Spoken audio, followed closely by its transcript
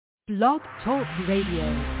Blog Talk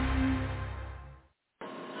Radio.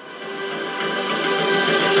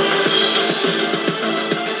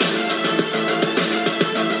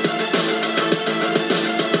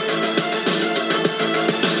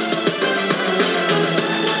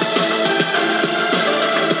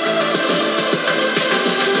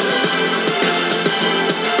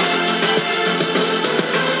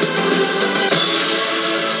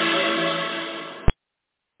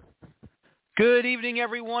 Good evening,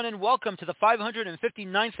 everyone, and welcome to the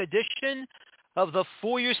 559th edition of the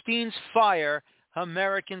Feuerstein's Fire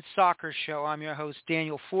American Soccer Show. I'm your host,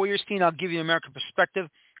 Daniel Feuerstein. I'll give you an American perspective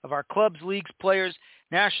of our clubs, leagues, players,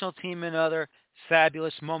 national team, and other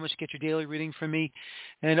fabulous moments. Get your daily reading from me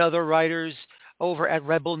and other writers over at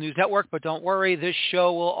Red Bull News Network. But don't worry, this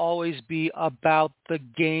show will always be about the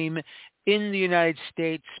game in the United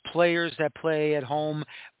States, players that play at home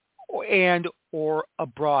and or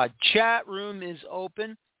abroad. Chat room is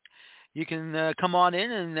open. You can come on in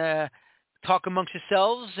and talk amongst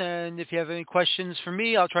yourselves, and if you have any questions for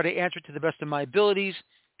me, I'll try to answer to the best of my abilities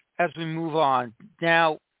as we move on.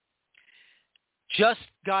 Now, just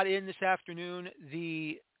got in this afternoon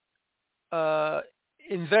the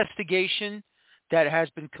investigation that has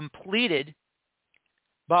been completed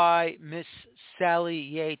by Miss Sally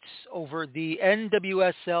Yates over the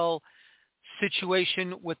NWSL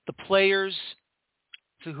situation with the players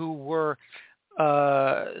who were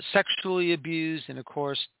sexually abused and, of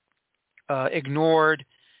course, ignored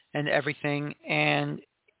and everything. And,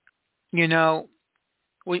 you know,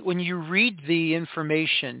 when you read the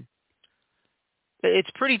information,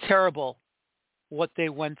 it's pretty terrible what they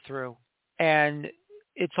went through. And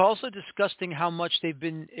it's also disgusting how much they've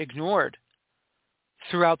been ignored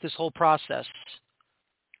throughout this whole process,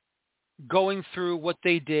 going through what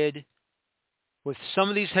they did with some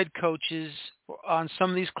of these head coaches on some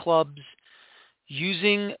of these clubs,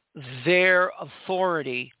 using their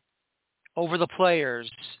authority over the players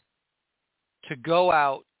to go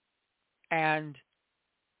out and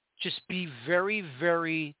just be very,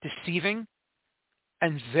 very deceiving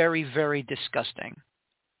and very, very disgusting.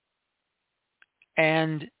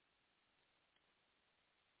 And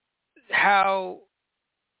how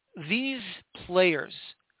these players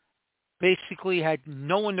basically had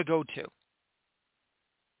no one to go to.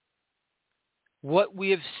 What we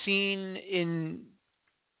have seen in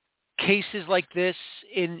cases like this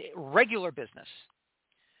in regular business,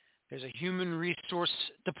 there's a human resource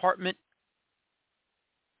department.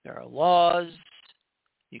 There are laws.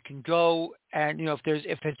 You can go and,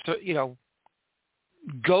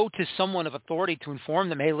 go to someone of authority to inform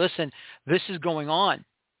them, hey, listen, this is going on.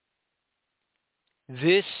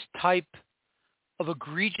 This type of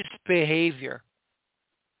egregious behavior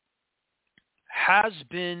has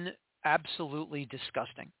been absolutely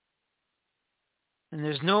disgusting. And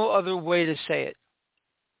there's no other way to say it.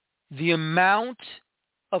 The amount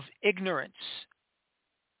of ignorance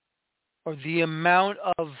or the amount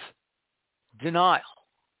of denial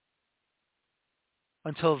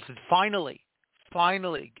until finally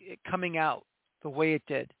coming out the way it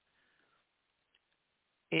did,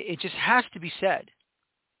 it just has to be said.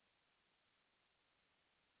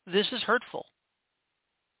 This is hurtful.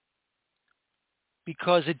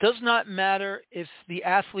 Because it does not matter if the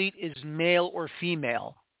athlete is male or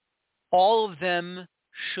female. All of them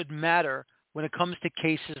should matter when it comes to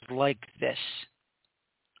cases like this.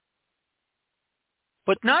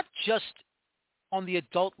 But not just on the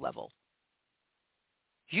adult level.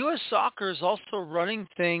 U.S. Soccer is also running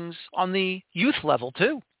things on the youth level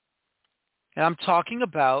too. And I'm talking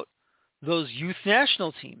about those youth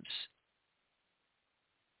national teams.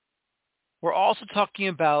 We're also talking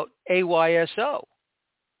about AYSO.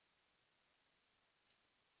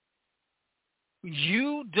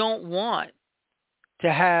 You don't want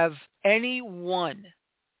to have any one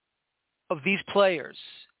of these players,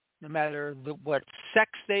 no matter what sex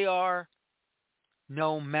they are,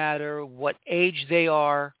 no matter what age they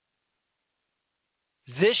are.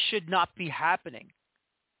 This should not be happening.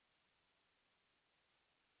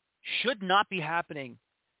 Should not be happening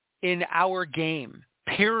in our game,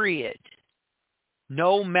 period.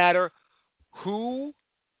 No matter who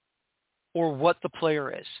or what the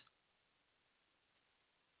player is.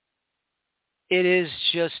 It is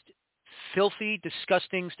just filthy,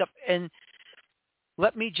 disgusting stuff. And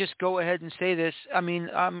let me just go ahead and say this. I mean,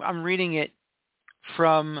 I'm reading it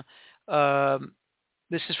from,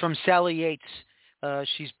 this is from Sally Yates.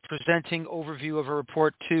 She's presenting overview of a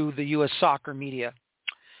report to the U.S. soccer media.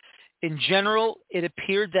 In general, it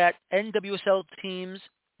appeared that NWSL teams,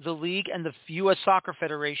 the league, and the U.S. Soccer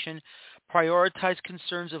Federation prioritize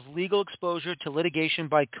concerns of legal exposure to litigation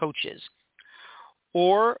by coaches.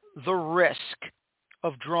 or the risk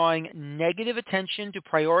of drawing negative attention to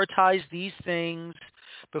prioritize these things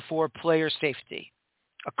before player safety.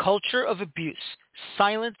 A culture of abuse,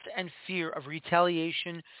 silence, and fear of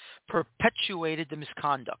retaliation perpetuated the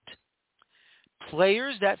misconduct.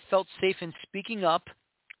 Players that felt safe in speaking up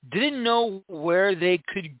didn't know where they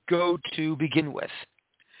could go to begin with.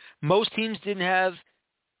 Most teams didn't have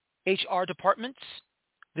HR departments.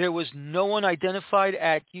 There was no one identified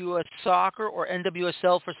at U.S. Soccer or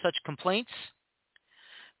NWSL for such complaints.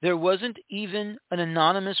 There wasn't even an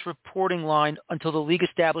anonymous reporting line until the league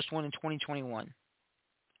established one in 2021.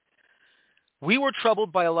 We were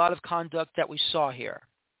troubled by a lot of conduct that we saw here,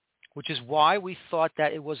 which is why we thought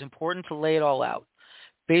that it was important to lay it all out.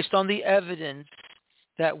 Based on the evidence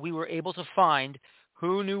that we were able to find,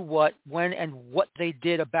 who knew what, when, and what they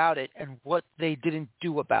did about it, and what they didn't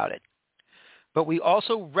do about it. But we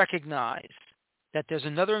also recognize that there's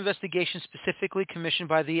another investigation specifically commissioned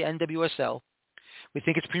by the NWSL. We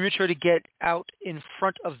think it's premature to get out in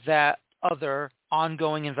front of that other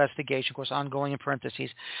ongoing investigation, of course, ongoing in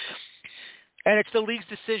parentheses. And it's the league's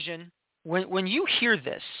decision. When you hear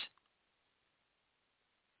this,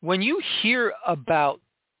 when you hear about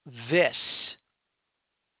this,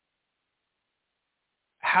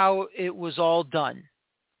 how it was all done,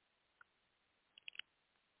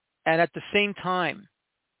 and at the same time,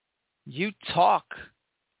 you talk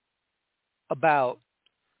about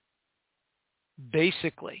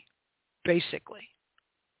basically,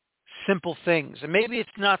 simple things. And maybe it's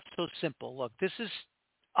not so simple. Look,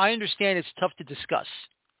 I understand it's tough to discuss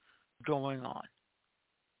going on.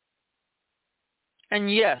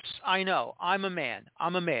 And yes, I know, I'm a man.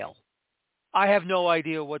 I'm a male. I have no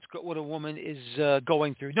idea what a woman is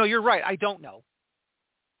going through. No, you're right. I don't know.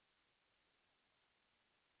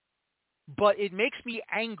 But it makes me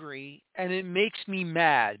angry and it makes me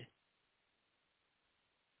mad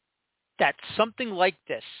that something like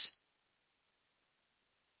this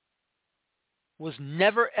was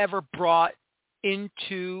never, ever brought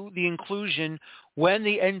into the inclusion when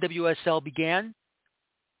the NWSL began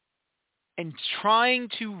and trying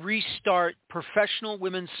to restart professional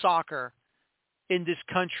women's soccer in this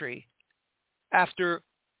country after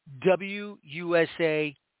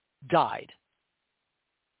WUSA died.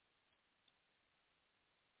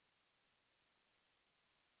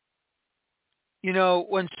 You know,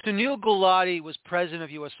 when Sunil Gulati was president of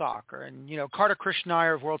U.S. Soccer, and, Carter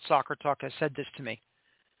Krishnaiyer of World Soccer Talk has said this to me,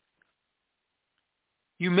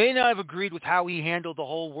 you may not have agreed with how he handled the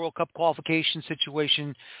whole World Cup qualification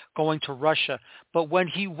situation going to Russia, but when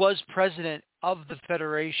he was president of the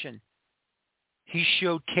federation, he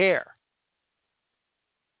showed care.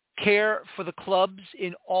 Care for the clubs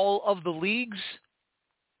in all of the leagues,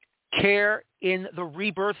 care in the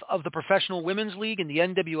rebirth of the Professional Women's League in the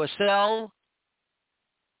NWSL,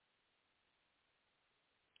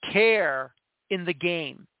 care in the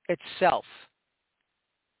game itself.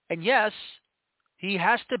 And yes, he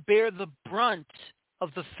has to bear the brunt of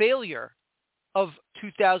the failure of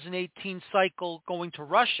 2018 cycle going to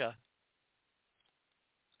Russia.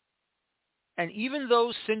 And even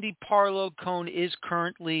though Cindy Parlow-Cone is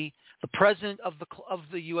currently the president of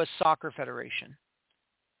the U.S. Soccer Federation,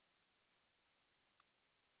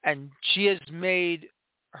 and she has made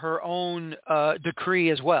her own decree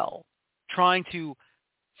as well, trying to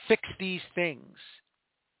fix these things,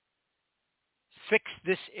 fix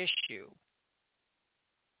this issue,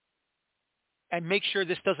 and make sure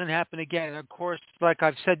this doesn't happen again. And of course, like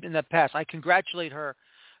I've said in the past, I congratulate her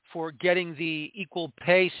for getting the equal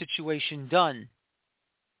pay situation done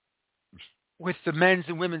with the men's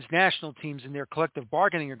and women's national teams in their collective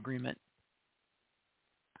bargaining agreement.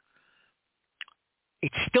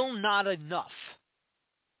 It's still not enough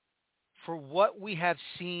for what we have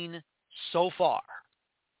seen so far.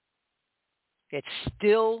 It's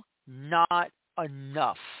still not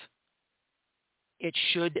enough. It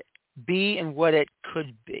should be and what it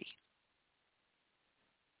could be.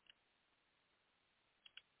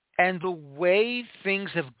 And the way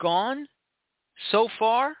things have gone so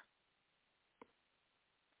far,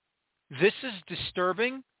 this is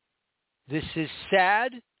disturbing, this is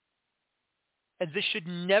sad, and this should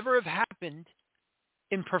never have happened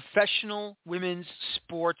in professional women's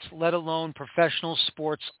sports, let alone professional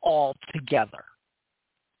sports altogether.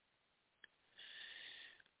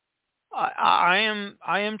 I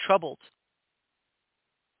am troubled.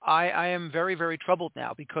 I am very, very troubled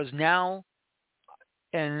now, because now,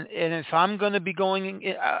 and if I'm going to be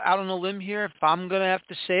going out on a limb here, if I'm going to have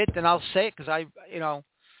to say it, then I'll say it, because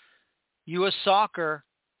U.S. Soccer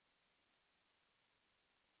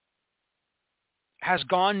has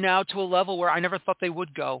gone now to a level where I never thought they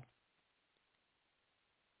would go.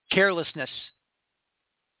 carelessness,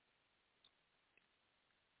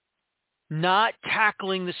 not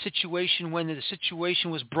tackling the situation when the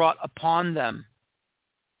situation was brought upon them,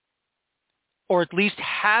 or at least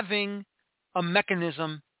having a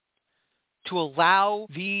mechanism to allow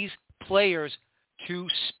these players to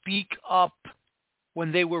speak up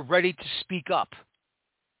when they were ready to speak up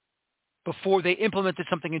before they implemented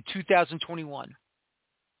something in 2021.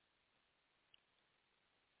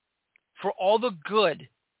 For all the good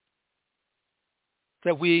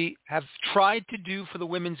that we have tried to do for the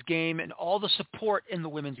women's game and all the support in the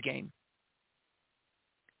women's game,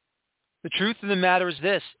 the truth of the matter is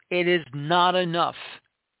this: it is not enough.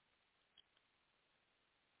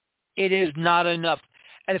 It is not enough.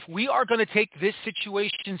 And if we are going to take this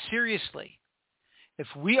situation seriously, if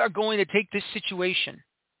we are going to take this situation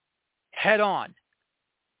head on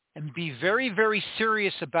and be very, very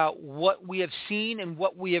serious about what we have seen and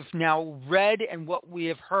what we have now read and what we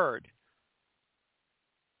have heard,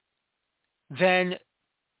 then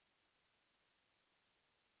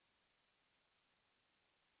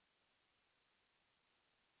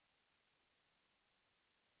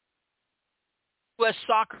U.S.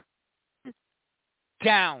 soccer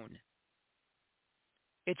down.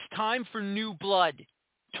 It's time for new blood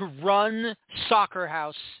to run Soccer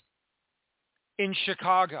House in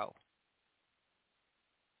Chicago.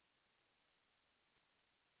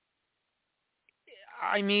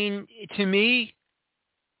 I mean, to me,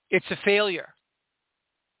 it's a failure.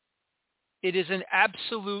 It is an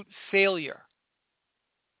absolute failure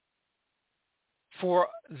for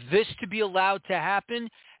this to be allowed to happen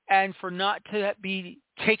and for not to be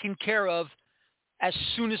taken care of as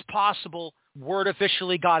soon as possible. Word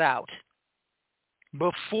officially got out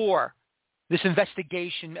before this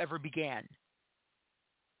investigation ever began.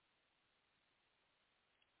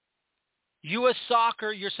 U.S.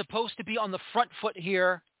 Soccer, you're supposed to be on the front foot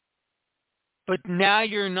here, but now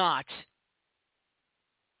you're not.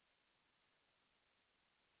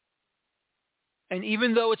 And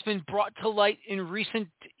even though it's been brought to light in recent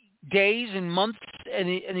days and months and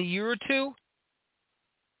a year or two,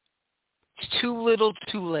 it's too little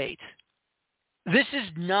too late. This is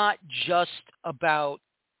not just about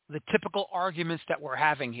the typical arguments that we're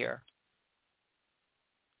having here.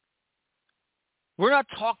 We're not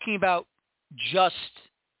talking about just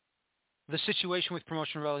the situation with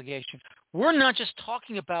promotion and relegation. We're not just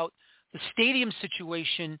talking about the stadium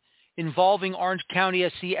situation involving Orange County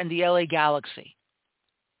SC and the LA Galaxy.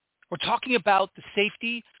 We're talking about the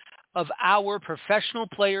safety of our professional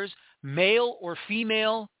players, male or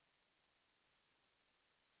female,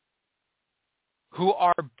 who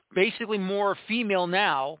are basically more female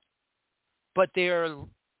now, but their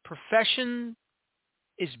profession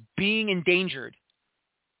is being endangered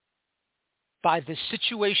by the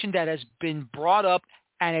situation that has been brought up,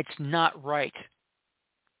 and it's not right.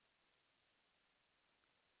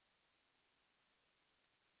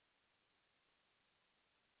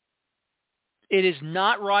 It is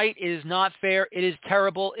not right. It is not fair. It is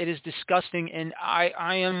terrible. It is disgusting, and I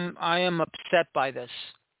am upset by this.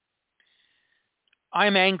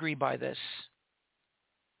 I'm angry by this.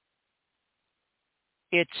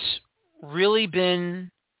 It's really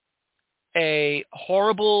been a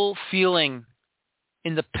horrible feeling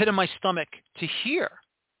in the pit of my stomach to hear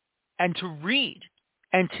and to read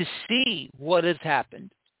and to see what has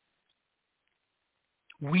happened.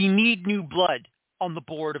 We need new blood on the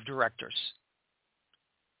board of directors.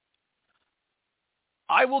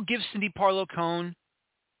 I will give Cindy Parlow-Cohn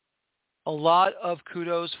a lot of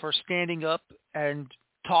kudos for standing up and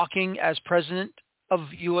talking as president of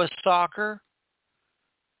U.S. Soccer.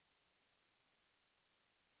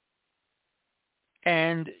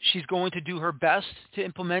 And she's going to do her best to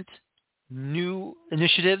implement new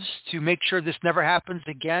initiatives to make sure this never happens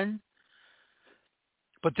again.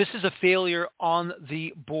 But this is a failure on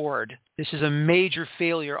the board. This is a major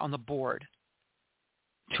failure on the board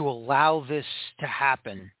to allow this to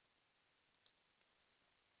happen.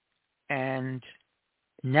 And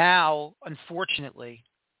now, unfortunately,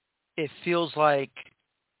 it feels like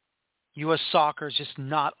U.S. Soccer is just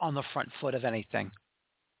not on the front foot of anything.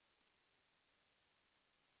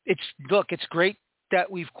 It's great that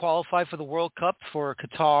we've qualified for the World Cup for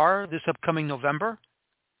Qatar this upcoming November.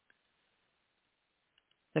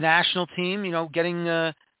 The national team, getting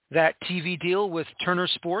that TV deal with Turner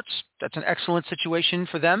Sports, that's an excellent situation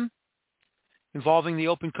for them, involving the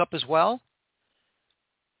Open Cup as well.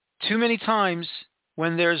 Too many times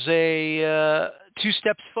when there's a 2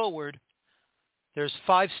 steps forward, there's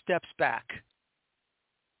 5 steps back.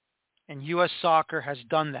 And U.S. Soccer has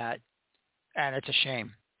done that, and it's a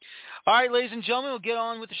shame. All right, ladies and gentlemen, we'll get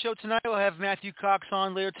on with the show tonight. We'll have Matthew Cox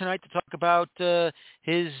on later tonight to talk about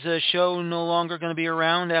his show no longer going to be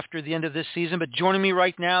around after the end of this season. But joining me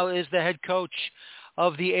right now is the head coach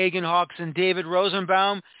of the Egan Hawks and David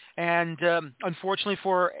Rosenbaum. And unfortunately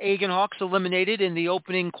for Egan Hawks, eliminated in the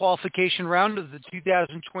opening qualification round of the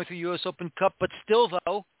 2023 U.S. Open Cup. But still,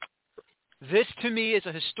 though, this to me is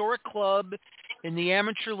a historic club in the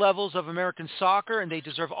amateur levels of American soccer, and they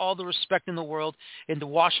deserve all the respect in the world in the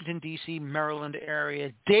Washington, D.C., Maryland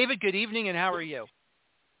area. David, good evening, and how are you?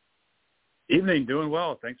 Evening, doing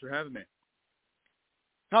well. Thanks for having me.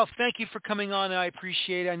 Oh, thank you for coming on. I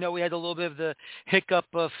appreciate it. I know we had a little bit of the hiccup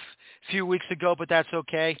a few weeks ago, but that's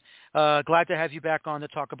okay. Glad to have you back on to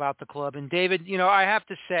talk about the club. And David, I have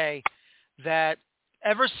to say that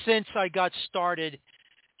ever since I got started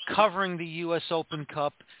covering the U.S. Open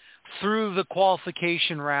Cup through the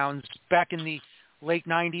qualification rounds back in the late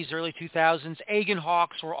 90s, early 2000s, Egan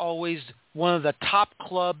Hawks were always one of the top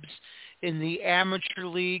clubs in the amateur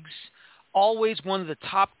leagues, always one of the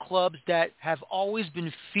top clubs that have always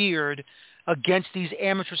been feared against these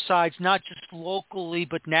amateur sides, not just locally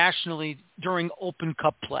but nationally during Open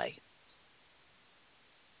Cup play.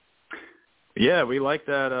 Yeah, we like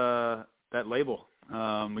that label.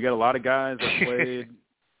 We got a lot of guys that played,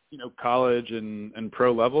 college and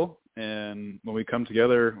pro level, and when we come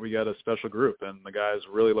together, we got a special group, and the guys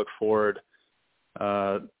really look forward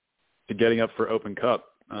to getting up for Open Cup.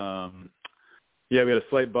 We had a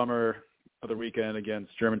slight bummer of the weekend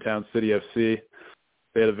against Germantown City FC.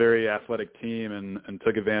 They had a very athletic team and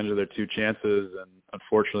took advantage of their two chances, and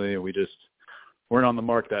unfortunately, we just weren't on the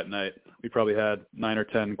mark that night. We probably had 9 or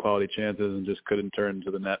 10 quality chances and just couldn't turn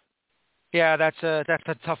to the net. Yeah, that's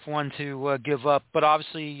a tough one to give up. But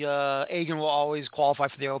obviously, Egan will always qualify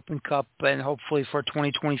for the Open Cup, and hopefully for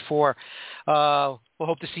 2024, we'll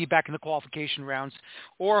hope to see you back in the qualification rounds.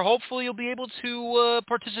 Or hopefully you'll be able to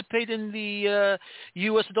participate in the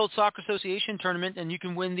U.S. Adult Soccer Association tournament, and you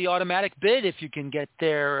can win the automatic bid if you can get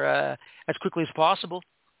there as quickly as possible.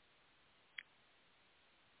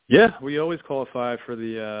 Yeah, we always qualify for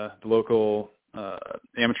the local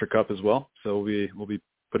amateur cup as well, so we'll be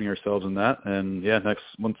putting ourselves in that. And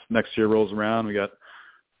once next year rolls around, we got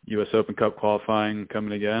U.S. Open Cup qualifying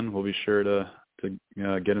coming again. We'll be sure to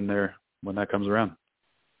get in there when that comes around.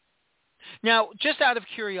 Now, just out of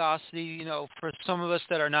curiosity, for some of us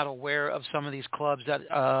that are not aware of some of these clubs that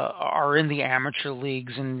are in the amateur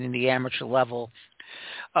leagues and in the amateur level,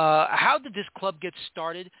 how did this club get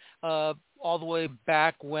started? All the way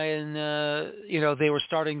back when they were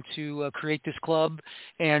starting to create this club,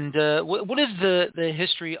 and what is the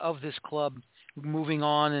history of this club moving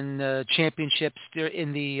on in championships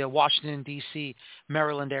in the Washington, D.C.,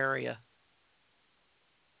 Maryland area?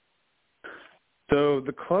 So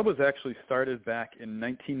the club was actually started back in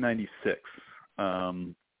 1996.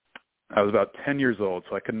 I was about 10 years old,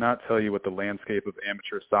 so I could not tell you what the landscape of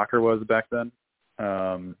amateur soccer was back then.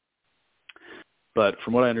 But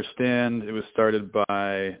from what I understand, it was started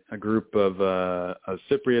by a group of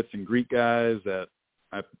Cypriots and Greek guys that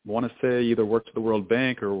I want to say either worked at the World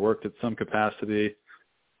Bank or worked at some capacity,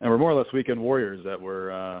 and were more or less weekend warriors that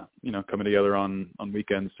were, coming together on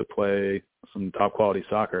weekends to play some top quality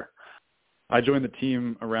soccer. I joined the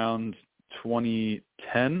team around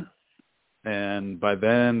 2010, and by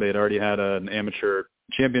then they'd already had an amateur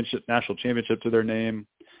championship, national championship to their name,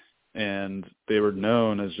 and they were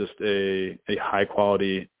known as just a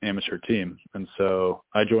high-quality amateur team. And so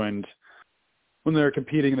I joined when they were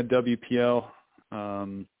competing in the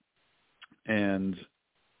WPL, and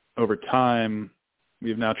over time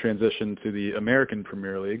we've now transitioned to the American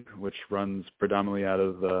Premier League, which runs predominantly out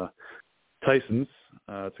of Tyson's.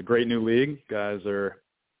 It's a great new league. Guys are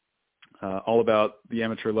all about the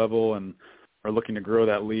amateur level and are looking to grow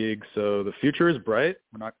that league. So the future is bright.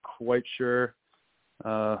 We're not quite sure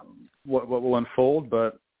what will unfold,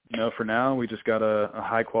 but for now we just got a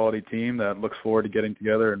high quality team that looks forward to getting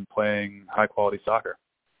together and playing high quality soccer.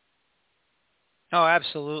 Oh,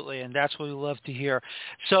 absolutely, and that's what we love to hear.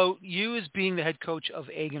 So you, as being the head coach of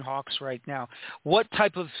Egan Hawks right now, what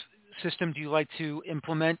type of system do you like to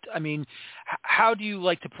implement? I mean, how do you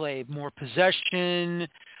like to play? More possession?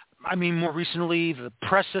 I mean, more recently, the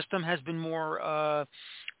press system has been more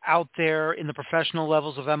out there in the professional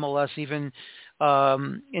levels of MLS, even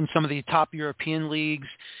in some of the top European leagues.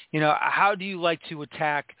 How do you like to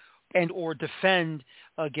attack and or defend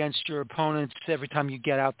against your opponents every time you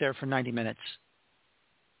get out there for 90 minutes?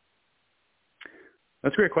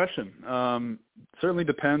 That's a great question. Certainly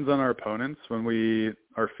depends on our opponents. When we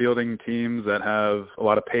are fielding teams that have a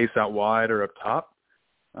lot of pace out wide or up top,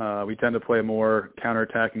 We tend to play a more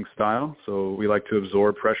counterattacking style, so we like to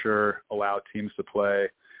absorb pressure, allow teams to play,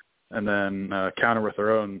 and then counter with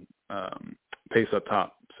our own pace up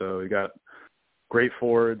top. So we got great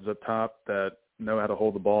forwards up top that know how to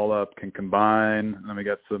hold the ball up, can combine, and then we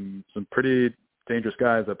got some pretty dangerous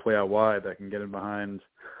guys that play out wide that can get in behind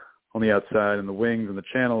on the outside and the wings and the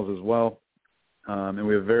channels as well. And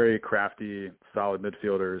we have very crafty, solid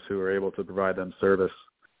midfielders who are able to provide them service.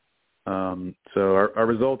 So our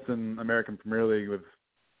results in American Premier League, we've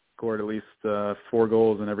scored at least 4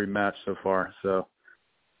 goals in every match so far. So,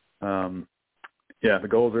 the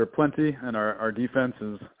goals are plenty, and our defense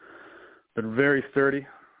has been very sturdy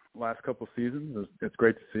last couple seasons. It's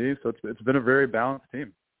great to see. So it's been a very balanced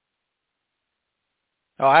team.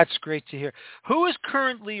 Oh, that's great to hear. Who is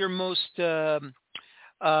currently your most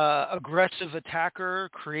aggressive attacker,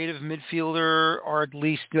 creative midfielder, or at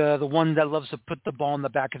least the one that loves to put the ball in the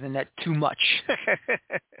back of the net too much?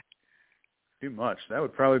 Too much. That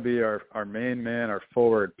would probably be our main man, our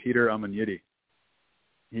forward, Peter Amanyidi.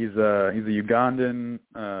 He's a Ugandan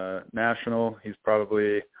national. He's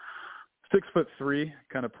probably 6'3",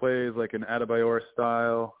 kind of plays like an Adebayor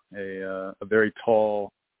style, a very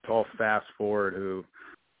tall, fast forward who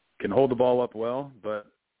can hold the ball up well, but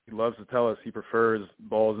he loves to tell us he prefers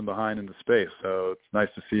balls in behind into space. So it's nice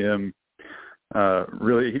to see him.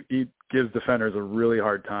 He gives defenders a really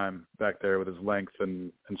hard time back there with his length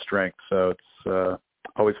and strength. So it's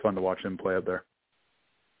always fun to watch him play up there.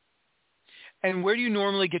 And where do you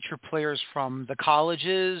normally get your players from? The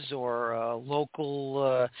colleges or a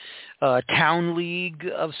local town league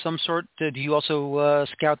of some sort? Do you also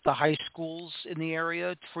scout the high schools in the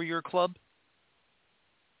area for your club?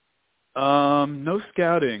 No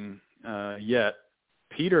scouting yet.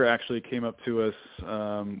 Peter actually came up to us.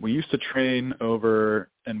 We used to train over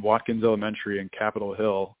in Watkins Elementary in Capitol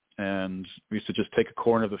Hill, and we used to just take a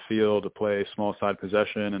corner of the field to play small side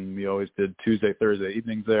possession, and we always did Tuesday, Thursday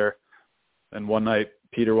evenings there. And one night,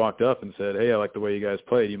 Peter walked up and said, "Hey, I like the way you guys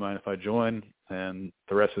play. Do you mind if I join?" And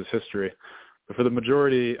the rest is history. But for the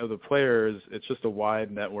majority of the players, it's just a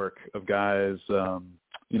wide network of guys,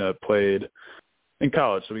 played in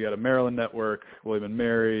college. So we got a Maryland network, William and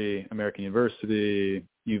Mary, American University,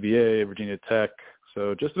 UVA, Virginia Tech.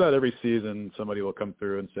 So just about every season, somebody will come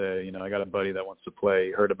through and say, I got a buddy that wants to play.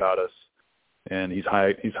 He heard about us, and he's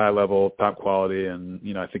high level, top quality, and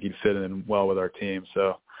I think he'd fit in well with our team.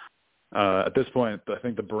 So at this point, I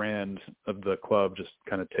think the brand of the club just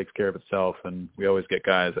kind of takes care of itself, and we always get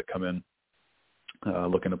guys that come in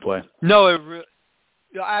looking to play. No,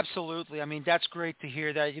 absolutely. I mean, that's great to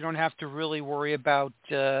hear that you don't have to really worry about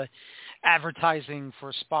advertising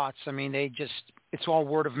for spots. I mean, it's all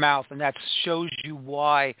word of mouth, and that shows you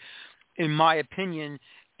why, in my opinion,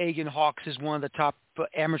 Egan Hawks is one of the top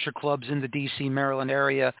amateur clubs in the D.C., Maryland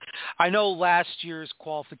area. I know last year's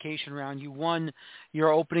qualification round, you won your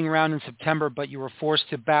opening round in September, but you were forced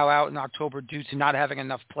to bow out in October due to not having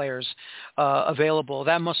enough players available.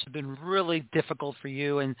 That must have been really difficult for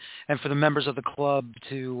you and for the members of the club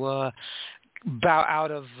to bow out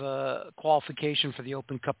of qualification for the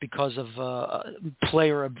Open Cup because of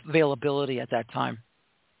player availability at that time.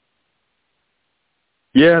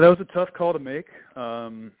 Yeah, that was a tough call to make.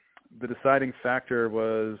 The deciding factor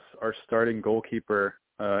was our starting goalkeeper,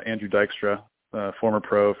 Andrew Dykstra, former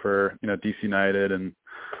pro for DC United and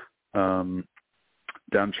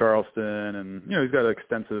down Charleston, and he's got an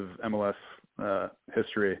extensive MLS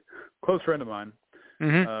history. Close friend of mine.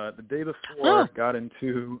 Mm-hmm. The day before, I got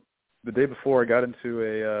into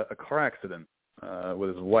a car accident with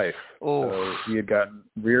his wife. Oh. So he had gotten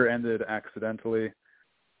rear-ended accidentally.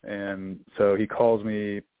 And so he calls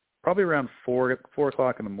me probably around 4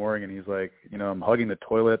 o'clock in the morning, and he's like, I'm hugging the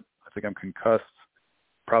toilet. I think I'm concussed.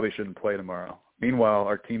 Probably shouldn't play tomorrow. Meanwhile,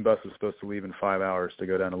 our team bus is supposed to leave in 5 hours to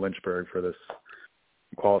go down to Lynchburg for this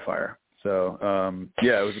qualifier. So,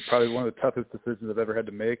 it was probably one of the toughest decisions I've ever had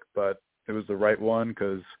to make, but it was the right one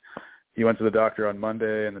because he went to the doctor on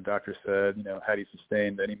Monday, and the doctor said, had he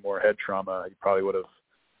sustained any more head trauma, he probably would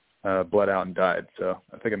have bled out and died. So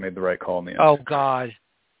I think I made the right call in the end. Oh, God.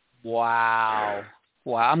 Wow.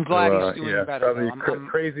 I'm glad he's doing better.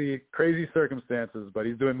 Crazy circumstances, but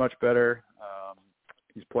he's doing much better.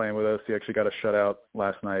 He's playing with us. He actually got a shutout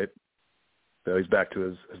last night. So he's back to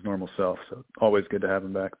his normal self. So always good to have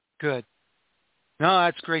him back. Good. No,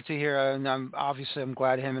 that's great to hear. And I'm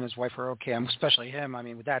glad him and his wife are okay. Especially him. I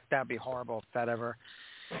mean, that'd be horrible if that ever.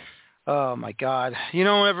 Oh my God. You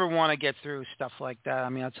don't ever want to get through stuff like that. I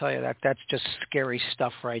mean, I'll tell you that's just scary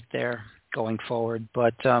stuff right there going forward.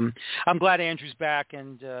 But I'm glad Andrew's back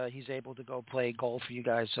and he's able to go play goal for you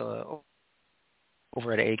guys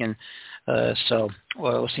over at Egan. So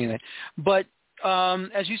we'll see that. But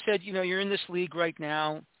as you said, you're in this league right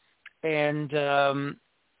now, and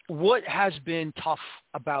what has been tough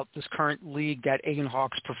about this current league that Egan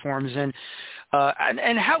Hawks performs in,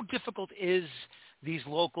 and how difficult is these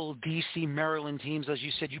local D.C., Maryland teams? As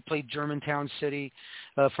you said, you played Germantown City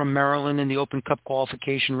from Maryland in the Open Cup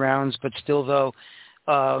qualification rounds, but still, though,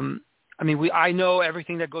 I know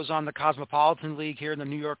everything that goes on in the Cosmopolitan League here in the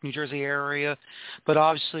New York, New Jersey area, but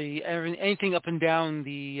obviously anything up and down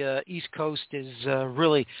the East Coast is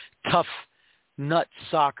really tough nut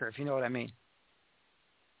soccer, if you know what I mean.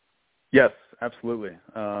 Yes, absolutely.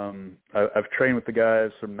 I've trained with the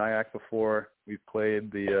guys from Nyack before. We've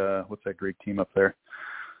played the what's that Greek team up there?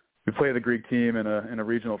 We played the Greek team in a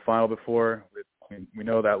regional final before. We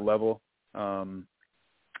know that level. Yeah,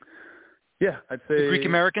 I'd say the Greek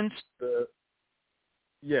Americans.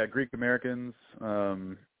 Greek Americans.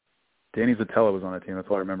 Danny Zatella was on that team. That's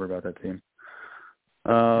all I remember about that team.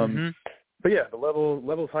 But yeah, the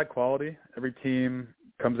level's high quality. Every team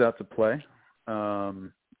comes out to play.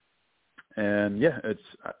 And yeah,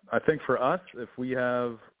 I think for us, if we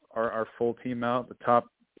have our full team out, the top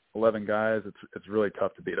 11 guys, it's really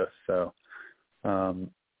tough to beat us. So the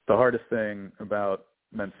hardest thing about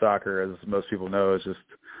men's soccer, as most people know, is just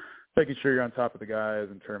making sure you're on top of the guys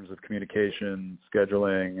in terms of communication,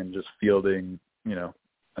 scheduling, and just fielding,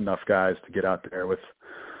 enough guys to get out there with,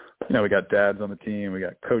 we got dads on the team, we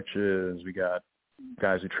got coaches, we got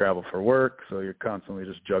guys who travel for work. So you're constantly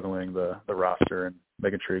just juggling the roster and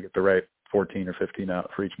making sure you get the right 14 or 15 out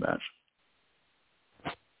for each match.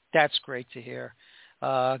 That's great to hear.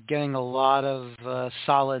 Getting a lot of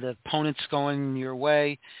solid opponents going your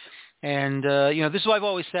way. And, this is what I've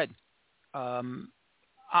always said.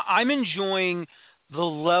 I'm enjoying the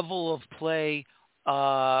level of play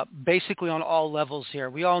basically on all levels here.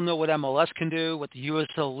 We all know what MLS can do, what the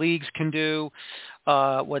USL leagues can do,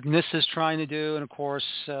 what NISA is trying to do, and, of course,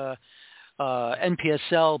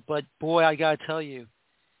 NPSL. But, boy, I got to tell you,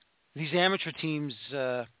 these amateur teams,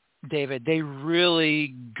 David, they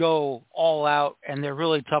really go all out, and they're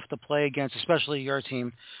really tough to play against, especially your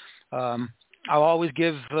team. I'll always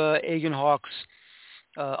give Egan Hawks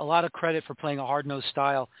a lot of credit for playing a hard-nosed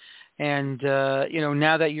style. And,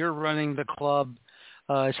 now that you're running the club,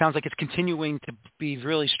 it sounds like it's continuing to be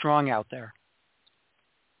really strong out there.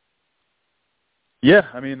 Yeah,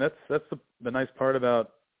 that's the nice part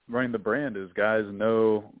about running the brand is guys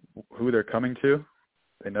know who they're coming to.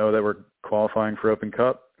 They know that we're qualifying for Open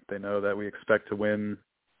Cup. They know that we expect to win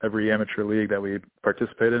every amateur league that we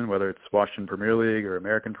participate in, whether it's Washington Premier League or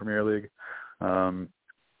American Premier League. And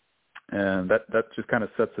that just kind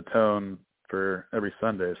of sets the tone for every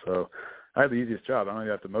Sunday. So I have the easiest job. I don't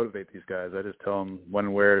even have to motivate these guys. I just tell them when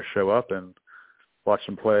and where to show up and watch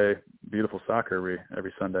them play beautiful soccer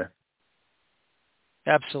every Sunday.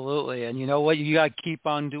 Absolutely. And you know what? You got to keep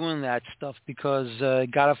on doing that stuff because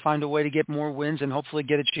got to find a way to get more wins and hopefully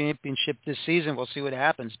get a championship this season. We'll see what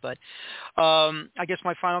happens. But I guess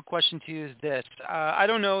my final question to you is this. I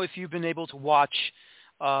don't know if you've been able to watch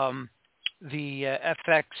the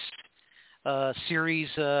FX series,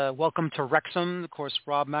 Welcome to Wrexham. Of course,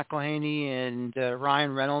 Rob McElhaney and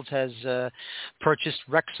Ryan Reynolds has purchased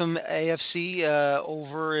Wrexham AFC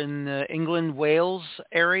over in England, Wales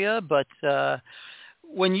area. But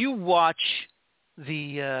when you watch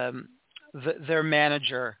their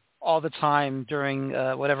manager all the time during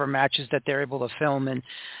whatever matches that they're able to film, and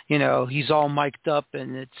he's all mic'd up,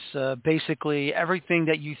 and it's basically everything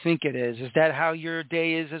that you think it is. Is that how your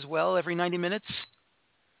day is as well? Every 90 minutes?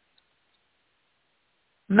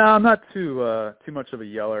 No, I'm not too much of a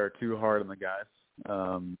yeller or too hard on the guys.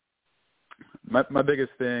 My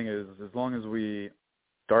biggest thing is as long as we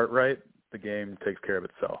start right, the game takes care of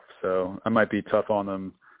itself. So I might be tough on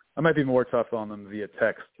them. I might be more tough on them via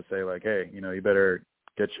text to say like, hey, you better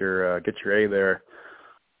get your A there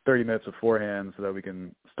 30 minutes beforehand so that we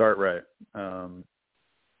can start right.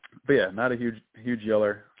 But yeah, not a huge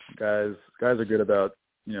yeller. Guys are good about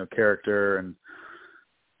character and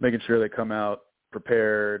making sure they come out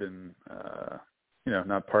prepared and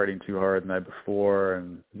not partying too hard the night before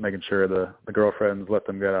and making sure the girlfriends let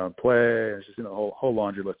them get out and play. It's just a whole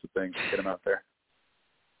laundry list of things to get them out there.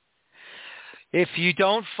 If you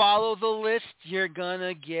don't follow the list, you're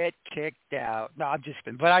gonna get kicked out. No, I'm just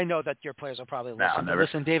kidding. But I know that your players will probably listen. No, never.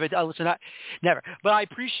 Listen, David. Never. But I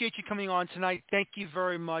appreciate you coming on tonight. Thank you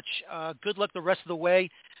very much. Good luck the rest of the way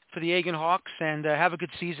for the Egan Hawks, and have a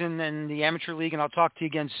good season in the amateur league. And I'll talk to you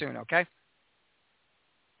again soon. Okay.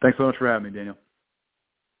 Thanks so much for having me, Daniel.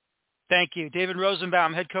 Thank you. David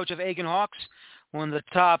Rosenbaum, head coach of Egan Hawks, one of the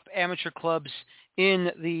top amateur clubs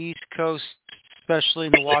in the East Coast. especially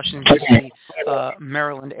in the Washington, D.C.,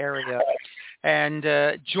 Maryland area.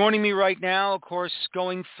 And joining me right now, of course,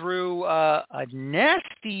 going through a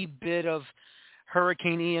nasty bit of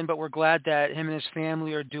Hurricane Ian, but we're glad that him and his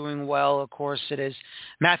family are doing well. Of course, it is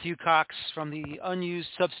Matthew Cox from the Unused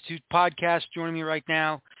Substitute podcast joining me right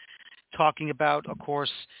now, talking about, of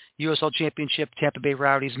course, USL Championship, Tampa Bay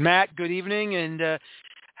Rowdies. Matt, good evening, and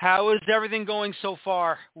how is everything going so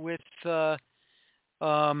far with what's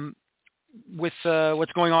going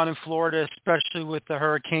on in Florida, especially with the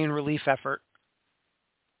hurricane relief effort?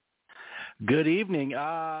 Good evening.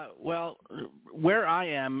 Well, where I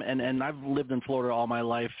am, and I've lived in Florida all my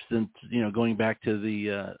life since, going back to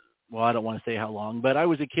the, I don't want to say how long, but I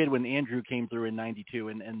was a kid when Andrew came through in 92,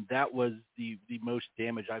 and that was the most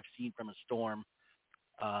damage I've seen from a storm.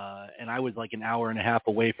 And I was like an hour and a half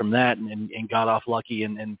away from that and got off lucky.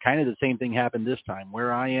 And kind of the same thing happened this time.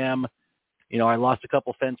 Where I am, I lost a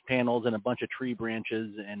couple fence panels and a bunch of tree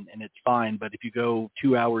branches, and it's fine. But if you go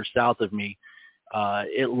 2 hours south of me,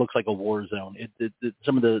 it looks like a war zone.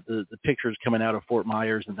 Some of the pictures coming out of Fort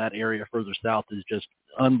Myers and that area further south is just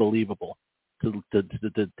unbelievable to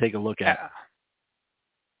take a look at.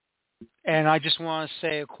 And I just want to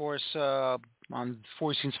say, of course, on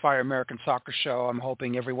Feuerstein's Fire American Soccer Show, I'm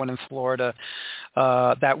hoping everyone in Florida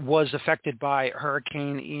that was affected by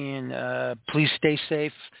Hurricane Ian, please stay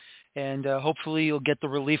safe. And hopefully you'll get the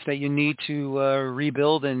relief that you need to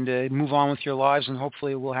rebuild and move on with your lives, and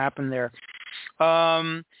hopefully it will happen there.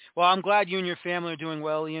 Well, I'm glad you and your family are doing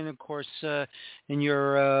well, Ian, of course, and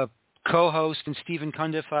your co-host and Stephen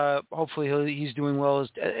Cundiff, hopefully he's doing well,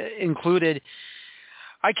 included.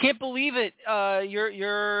 I can't believe it.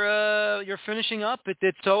 You're finishing up.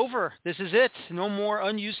 It's over. This is it. No more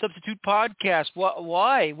Unused Substitute podcast.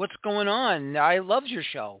 Why? What's going on? I loved your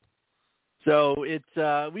show. So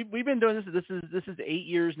it's we've been doing this. This is 8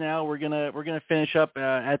 years now. We're gonna finish up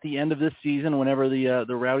at the end of this season. Whenever the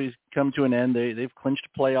Rowdies come to an end, they've clinched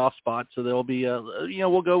a playoff spot. So there'll be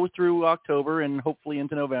we'll go through October and hopefully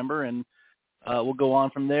into November, and we'll go on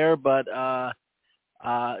from there. But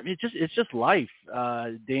it's just life.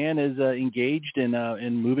 Dan is engaged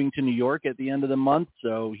in moving to New York at the end of the month,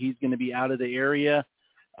 so he's going to be out of the area.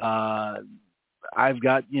 I've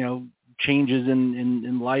got changes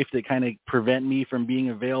in life that kind of prevent me from being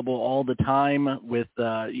available all the time with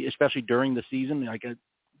especially during the season. I get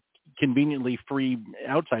conveniently free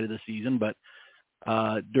outside of the season, but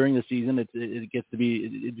during the season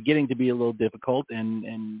it's getting to be a little difficult,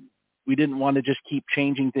 and we didn't want to just keep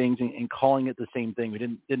changing things and calling it the same thing. We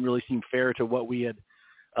didn't really seem fair to what we had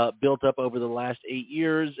built up over the last 8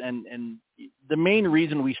 years, and the main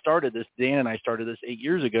reason we started this, Dan and I started this 8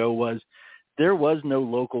 years ago, was there was no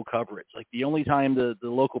local coverage. Like, the only time the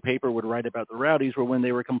local paper would write about the Rowdies were when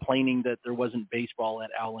they were complaining that there wasn't baseball at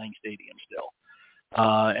Al Lang Stadium still.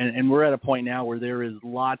 And we're at a point now where there is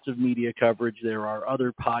lots of media coverage. There are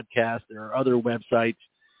other podcasts. There are other websites.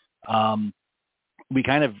 We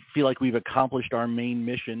kind of feel like we've accomplished our main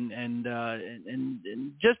mission, and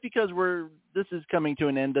just because this is coming to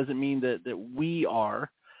an end doesn't mean that we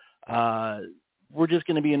are. We're just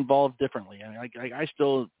going to be involved differently. I mean, I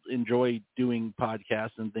still enjoy doing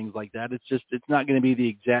podcasts and things like that. It's not going to be the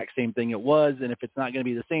exact same thing it was. And if it's not going to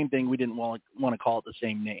be the same thing, we didn't want to call it the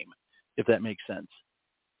same name, if that makes sense.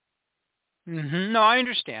 Mm-hmm. No, I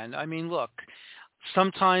understand. I mean, look,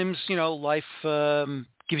 sometimes, life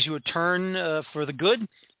gives you a turn for the good.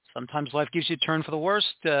 Sometimes life gives you a turn for the worst.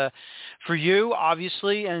 For you,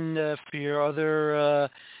 obviously, and for your other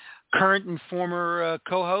current and former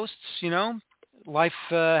co-hosts, life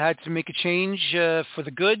had to make a change for the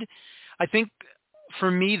good. I think for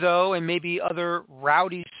me, though, and maybe other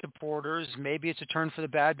Rowdy supporters, maybe it's a turn for the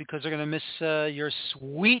bad, because they're going to miss your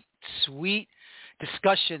sweet, sweet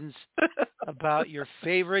discussions about your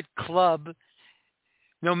favorite club,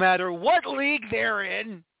 no matter what league they're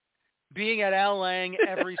in, being at Al Lang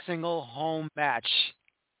every single home match.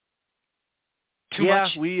 Too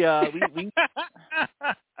much? we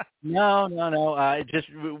No.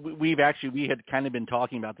 We had kind of been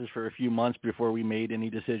talking about this for a few months before we made any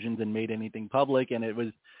decisions and made anything public, and it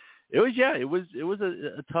was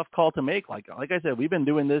a tough call to make. Like I said, we've been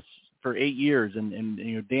doing this for 8 years, and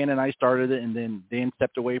Dan and I started it, and then Dan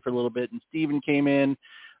stepped away for a little bit, and Steven came in,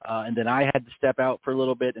 and then I had to step out for a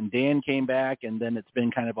little bit, and Dan came back, and then it's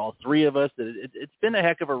been kind of all three of us. It's been a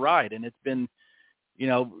heck of a ride, and it's been,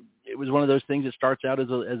 it was one of those things that starts out as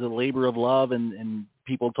a labor of love, and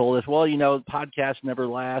people told us, well, podcasts never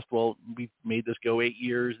last. Well, we've made this go 8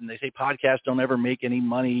 years, and they say podcasts don't ever make any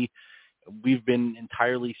money. We've been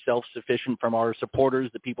entirely self-sufficient from our supporters,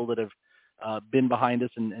 the people that have been behind us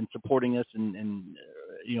and supporting us, and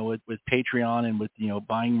with Patreon and with,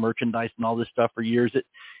 buying merchandise and all this stuff for years,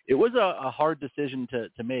 it was a hard decision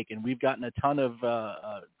to make. And we've gotten a ton of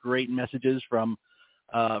great messages from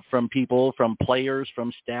people, from players,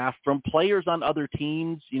 from staff, from players on other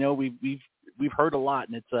teams. We've heard a lot,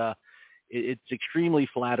 and it's extremely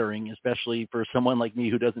flattering, especially for someone like me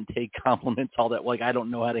who doesn't take compliments all that. Like, I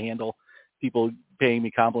don't know how to handle people paying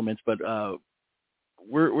me compliments, but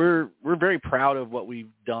we're very proud of what we've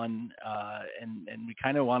done, and we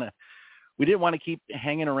kind of we didn't want to keep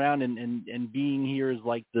hanging around and being here as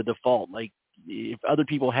like the default. Like, if other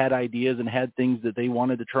people had ideas and had things that they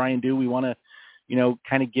wanted to try and do, we want to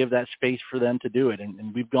kind of give that space for them to do it.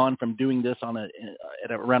 And we've gone from doing this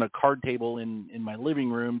around a card table in my living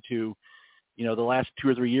room to, the last 2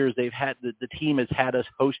 or 3 years, they've had the team has had us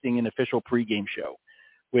hosting an official pregame show,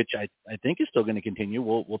 which I think is still going to continue.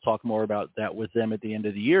 We'll talk more about that with them at the end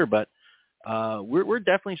of the year, but we're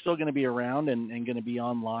definitely still going to be around and going to be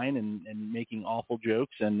online and making awful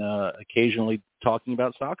jokes and occasionally talking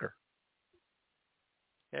about soccer.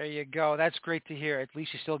 There you go. That's great to hear. At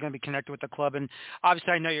least you're still going to be connected with the club. And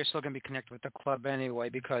obviously I know you're still going to be connected with the club anyway,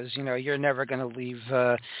 because, you're never going to leave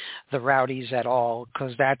the Rowdies at all,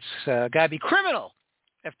 because that's got to be criminal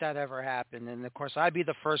if that ever happened. And, of course, I'd be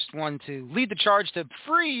the first one to lead the charge to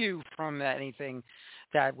free you from anything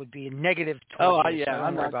that would be negative toward you. Yeah. So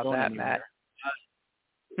don't worry about that, Matt.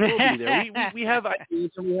 We'll be there. We have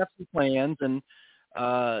ideas and we have some plans, and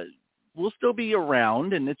we'll still be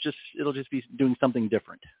around, and it'll just be doing something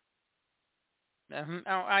different.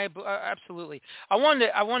 Absolutely. I wanted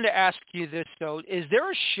to ask you this, though. Is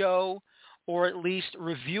there a show, or at least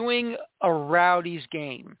reviewing a Rowdies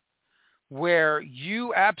game, where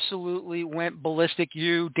you absolutely went ballistic,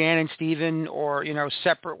 you, Dan and Steven, or,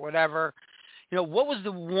 separate, whatever? What was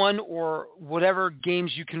the one or whatever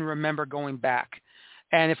games you can remember going back?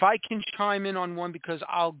 And if I can chime in on one, because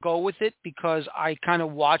I'll go with it, because I kind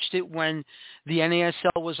of watched it when the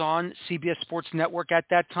NASL was on CBS Sports Network at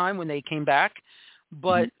that time when they came back.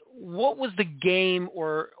 But what was the game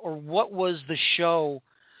or what was the show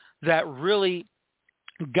that really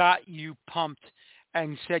got you pumped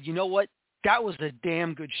and said, you know what, that was a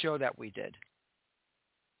damn good show that we did?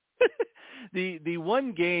 The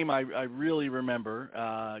one game I really remember,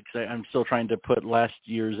 because I'm still trying to put last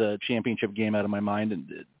year's championship game out of my mind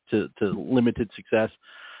and to limited success.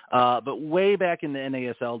 But way back in the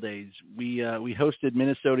NASL days, we hosted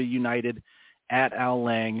Minnesota United at Al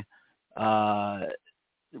Lang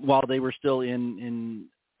while they were still in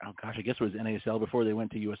I guess it was NASL before they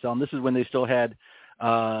went to USL. And this is when they still had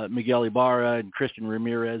Miguel Ibarra and Christian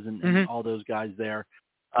Ramirez and all those guys there.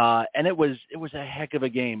 And it was a heck of a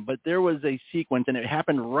game, but there was a sequence, and it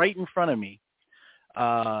happened right in front of me,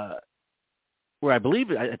 where I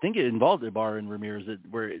think it involved Ibarra and Ramirez,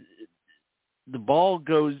 where the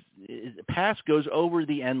pass goes over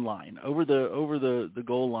the end line, over the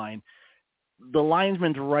goal line. The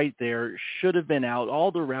linesman's right there, should have been out.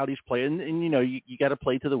 All the Rowdies play, and you got to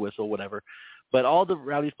play to the whistle, whatever. But all the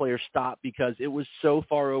Rowdies players stopped because it was so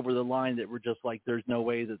far over the line that we're just like, there's no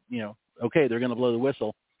way that, okay, they're going to blow the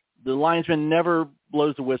whistle. The linesman never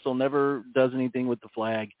blows the whistle, never does anything with the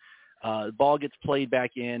flag. The ball gets played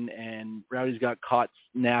back in, and Rowdies got caught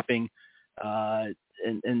napping,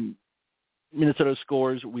 and Minnesota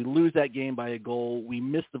scores. We lose that game by a goal. We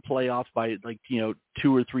miss the playoffs by 2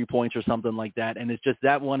 or 3 points or something like that. And it's just,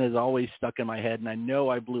 that one has always stuck in my head, and I know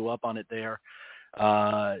I blew up on it there.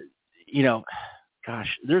 Gosh,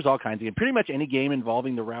 there's all kinds of games. Pretty much any game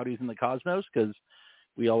involving the Rowdies and the Cosmos, because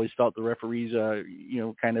we always felt the referees, were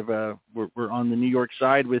on the New York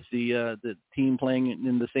side with the team playing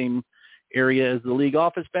in the same area as the league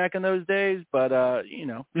office back in those days. But, we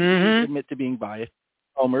admit to being biased.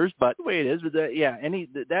 Homers, but the way it is,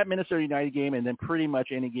 that Minnesota United game, and then pretty much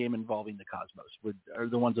any game involving the Cosmos are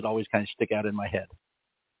the ones that always kind of stick out in my head.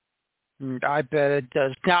 I bet it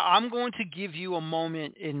does. Now, I'm going to give you a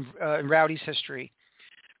moment in Rowdy's history,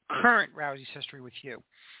 current Rowdy's history with you.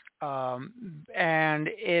 And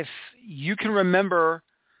if you can remember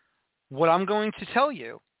what I'm going to tell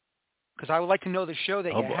you, because I would like to know the show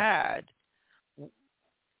that you had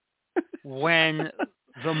when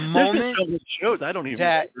the moment shows I don't even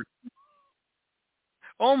that. remember.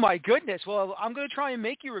 Oh my goodness! Well, I'm going to try and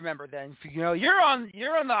make you remember. Then you're on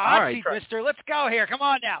the hot seat, Mister. Let's go here. Come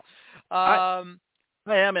on now. I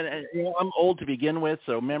am, and I'm old to begin with,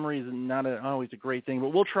 so memory is not always a great thing.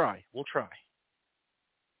 But we'll try. Well,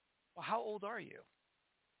 how old are you?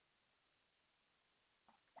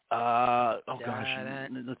 Gosh.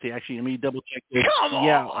 Let's see. Actually, let me double check. Come on.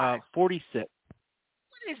 Yeah, 46.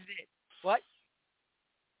 What is it? What?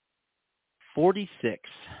 46.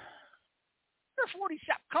 You're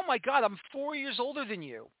 47. Oh, my God, I'm 4 years older than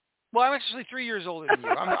you. Well, I'm actually 3 years older than you.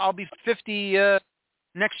 I'll be 50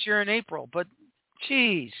 next year in April. But,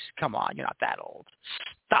 geez, come on. You're not that old.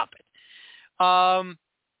 Stop it.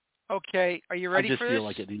 Okay, are you ready for this? I just feel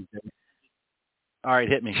like it these days. All right,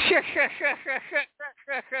 hit me.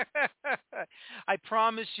 I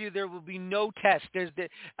promise you there will be no test.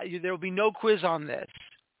 There will be no quiz on this.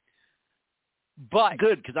 But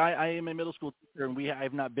good, because I am a middle school teacher, and I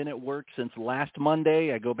have not been at work since last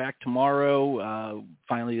Monday. I go back tomorrow.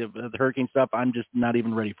 Finally, the hurricane stuff, I'm just not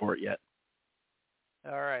even ready for it yet.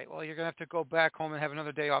 All right. Well, you're going to have to go back home and have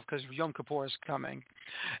another day off because Yom Kippur is coming.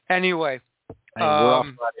 Anyway. Hey, we're off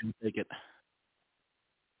Friday and take it.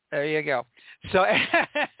 There you go. So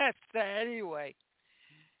anyway,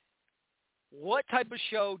 what type of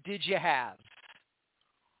show did you have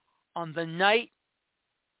on the night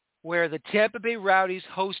where the Tampa Bay Rowdies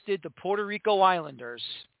hosted the Puerto Rico Islanders?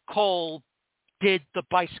 Cole did the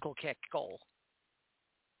bicycle kick goal.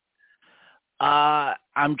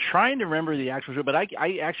 I'm trying to remember the actual show, but I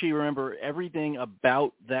actually remember everything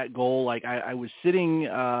about that goal. Like I was sitting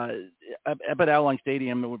up at Outline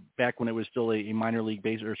Stadium back when it was still a minor league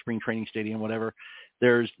base or spring training stadium, whatever.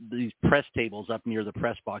 There's these press tables up near the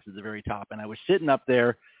press box at the very top, and I was sitting up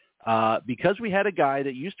there because we had a guy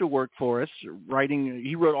that used to work for us writing.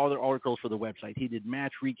 He wrote all the articles for the website. He did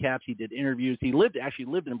match recaps. He did interviews. He actually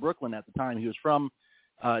lived in Brooklyn at the time. He was from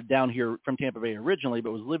down here from Tampa Bay originally,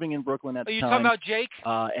 but was living in Brooklyn at the time. Are you talking about Jake?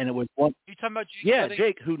 And it was one. You talking about Jake?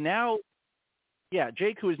 Yeah,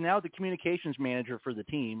 Jake, who is now the communications manager for the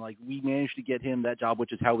team. Like we managed to get him that job,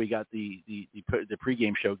 which is how we got the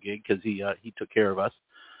pregame show gig because he took care of us.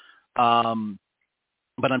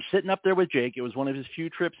 But I'm sitting up there with Jake. It was one of his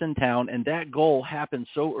few trips in town, and that goal happened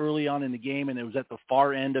so early on in the game, and it was at the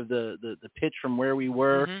far end of the pitch from where we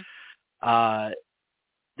were, that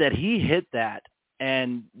he hit that.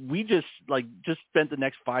 And we just spent the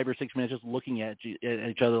next 5 or 6 minutes just looking at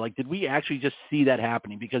each other. Like, did we actually just see that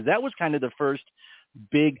happening? Because that was kind of the first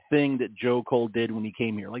big thing that Joe Cole did when he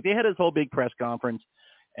came here. Like, they had his whole big press conference,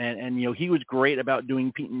 and he was great about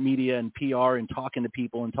doing media and PR and talking to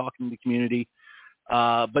people and talking to the community.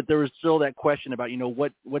 But there was still that question about,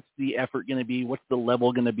 what's the effort going to be? What's the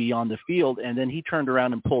level going to be on the field? And then he turned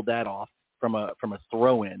around and pulled that off from a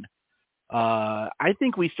throw-in. I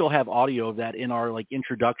think we still have audio of that in our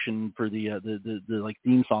introduction for the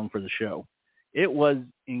theme song for the show. It was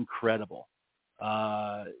incredible.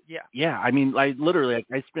 Yeah. I mean, literally,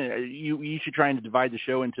 I spent. You should try and divide the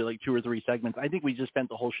show into 2 or 3 segments. I think we just spent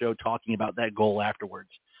the whole show talking about that goal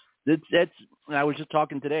afterwards. That's. I was just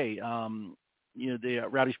talking today. The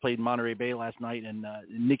Rowdies played Monterey Bay last night, and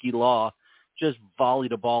Nicky Law just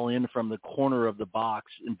volleyed a ball in from the corner of the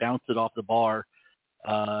box and bounced it off the bar.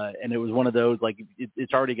 And it was one of those,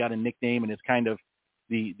 it's already got a nickname, and it's kind of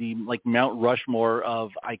the Mount Rushmore of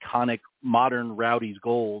iconic modern Rowdies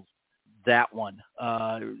goals. That one,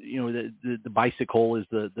 the bicycle is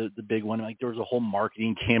the big one. There was a whole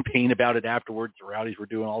marketing campaign about it afterwards. The Rowdies were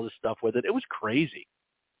doing all this stuff with it. It was crazy.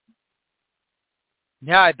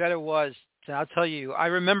 Yeah, I bet it was. I'll tell you, I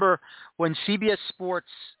remember when CBS Sports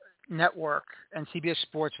Network and CBS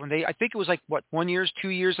Sports, when I think it was 1 year, 2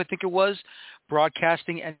 years, I think it was,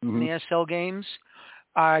 broadcasting NASL games.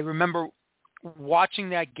 I remember watching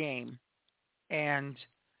that game, and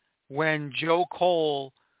when Joe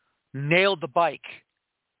Cole nailed the bike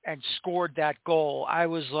and scored that goal, I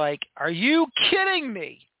was like, are you kidding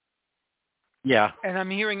me? Yeah. And I'm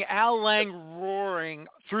hearing Al Lang roaring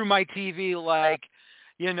through my TV like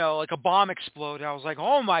a bomb exploded. I was like,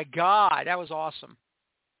 oh my God, that was awesome.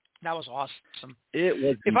 That was awesome. It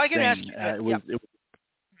was if insane. I can ask you,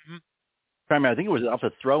 I think it was off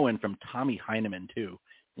a throw-in from Tommy Heineman, too,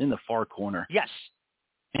 in the far corner. Yes.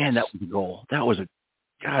 Man, that was a goal. That was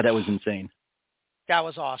insane. That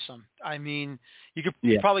was awesome. I mean, you could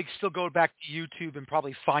probably still go back to YouTube and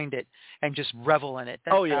probably find it and just revel in it.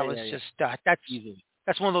 That was just that's easy.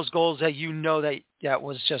 That's one of those goals that that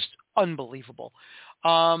was just unbelievable.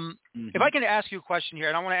 If I can ask you a question here,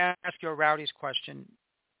 and I want to ask you a Rowdies question.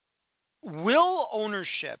 Will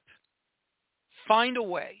ownership find a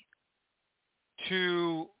way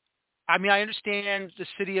to, I understand the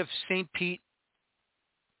city of St. Pete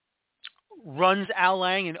runs Al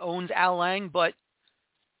Lang and owns Al Lang, but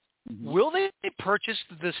will they purchase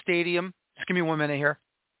the stadium? Just give me 1 minute here.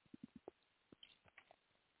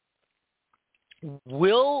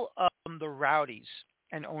 Will the Rowdies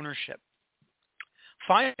and ownership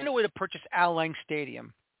find a way to purchase Al Lang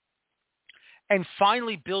Stadium and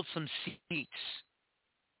finally build some seats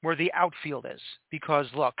where the outfield is? Because,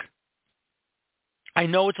 look, I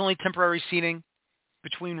know it's only temporary seating.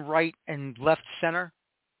 between right and left center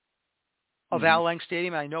of Al Lang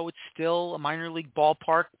Stadium. I know it's still a minor league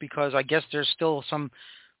ballpark because I guess there's still some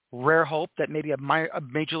rare hope that maybe a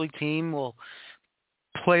major league team will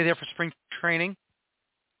play there for spring training,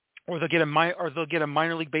 or they'll get a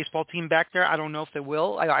minor league baseball team back there. I don't know if they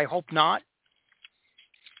will. I hope not.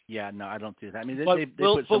 Yeah, no, I don't see that. I mean, they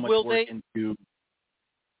will, put so much work they? into.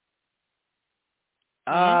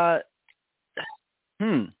 I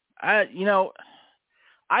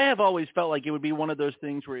have always felt like it would be one of those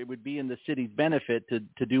things where it would be in the city's benefit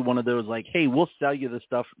to do one of those, like, hey, we'll sell you the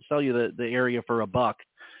stuff, sell you the area for $1,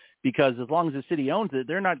 because as long as the city owns it,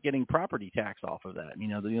 they're not getting property tax off of that.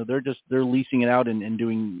 They're leasing it out and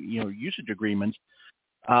doing, usage agreements.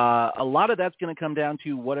 A lot of that's going to come down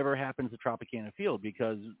to whatever happens at Tropicana Field,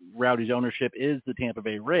 because Rowdy's ownership is the Tampa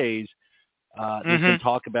Bay Rays. There's been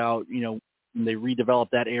talk about, when they redevelop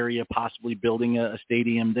that area, possibly building a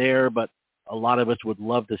stadium there, but a lot of us would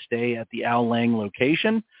love to stay at the Al Lang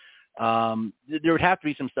location. There would have to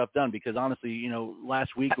be some stuff done, because honestly,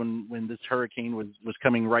 last week when this hurricane was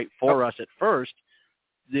coming right for us at first,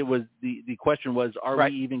 it was the question was, are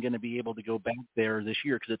we even going to be able to go back there this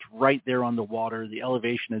year? Because it's right there on the water. The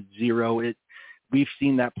elevation is 0. We've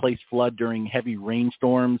seen that place flood during heavy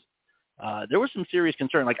rainstorms. There was some serious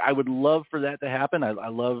concern. Like, I would love for that to happen. I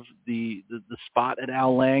love the spot at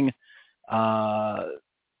Al Lang.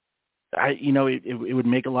 It would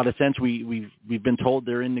make a lot of sense. We've been told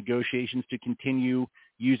they're in negotiations to continue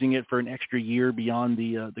using it for an extra year beyond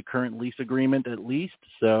the current lease agreement, at least.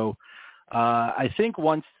 So I think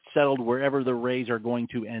once settled, wherever the Rays are going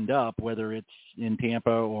to end up, whether it's in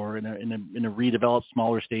Tampa or in a redeveloped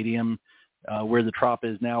smaller stadium where the Trop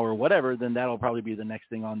is now or whatever, then that'll probably be the next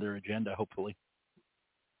thing on their agenda, hopefully.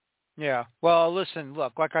 Yeah. Well, listen,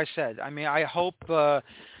 look, like I said, I mean, I hope, and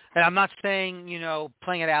I'm not saying,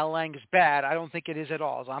 playing at Al Lang is bad. I don't think it is at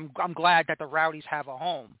all. So I'm glad that the Rowdies have a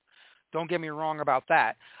home. Don't get me wrong about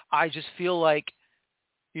that. I just feel like,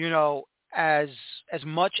 as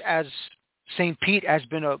much as St. Pete has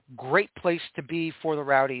been a great place to be for the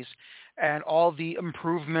Rowdies, and all the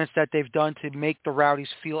improvements that they've done to make the Rowdies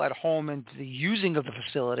feel at home and the using of the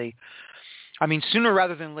facility, I mean, sooner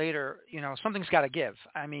rather than later, something's got to give.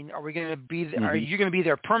 I mean, are we going to be? Are you going to be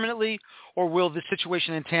there permanently, or will the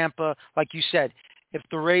situation in Tampa, like you said, if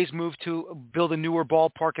the Rays move to build a newer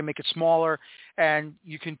ballpark and make it smaller, and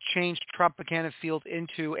you can change Tropicana Field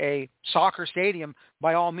into a soccer stadium,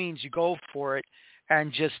 by all means, you go for it,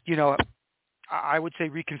 and just I would say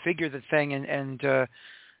reconfigure the thing, and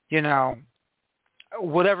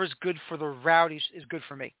whatever's good for the Rowdies is good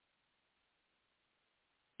for me.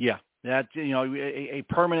 Yeah. That's, a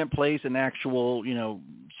permanent place, an actual,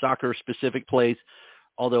 soccer-specific place,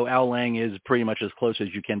 although Al Lang is pretty much as close as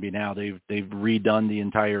you can be now. They've redone the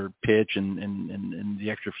entire pitch and the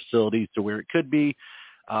extra facilities to where it could be.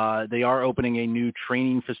 They are opening a new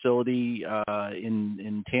training facility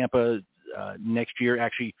in Tampa next year,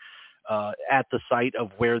 actually at the site of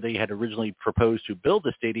where they had originally proposed to build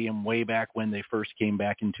the stadium way back when they first came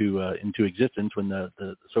back into existence, when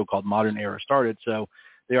the so-called modern era started. So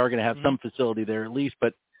they are going to have some facility there at least,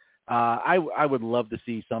 but I would love to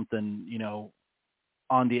see something,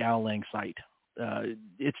 on the Al Lang site.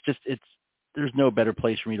 There's no better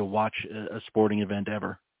place for me to watch a sporting event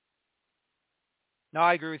ever. No,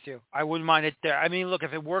 I agree with you. I wouldn't mind it there. I mean, look,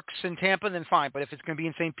 if it works in Tampa, then fine. But if it's going to be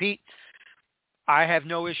in St. Pete, I have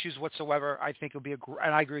no issues whatsoever. I think it'll be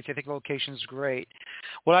and I agree with you. I think the location is great.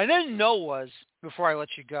 What I didn't know was, before I let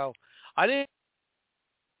you go,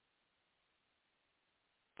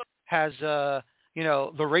 has the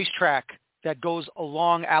racetrack that goes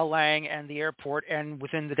along Al Lang and the airport and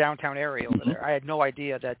within the downtown area over there. I had no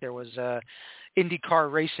idea that there was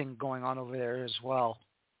IndyCar racing going on over there as well.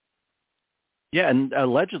 Yeah, and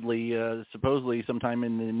allegedly, supposedly sometime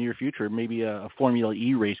in the near future, maybe a Formula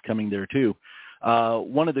E race coming there too.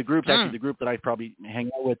 One of the groups, actually the group that I probably hang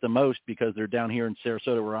out with the most, because they're down here in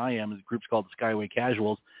Sarasota where I am, is a group's called the Skyway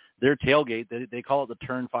Casuals. Their tailgate, they call it the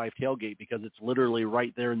Turn 5 tailgate, because it's literally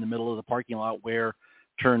right there in the middle of the parking lot where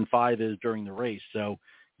Turn 5 is during the race. So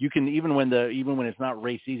you can, even when it's not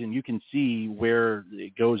race season, you can see where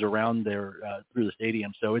it goes around there through the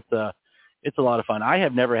stadium. So it's a lot of fun. I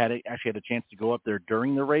have never actually had a chance to go up there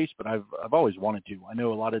during the race, but I've always wanted to. I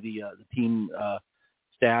know a lot of the team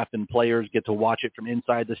staff and players get to watch it from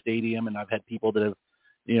inside the stadium, and I've had people that have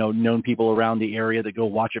known people around the area that go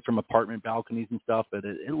watch it from apartment balconies and stuff, but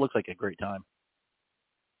it looks like a great time.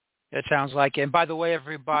 It sounds like it. And by the way,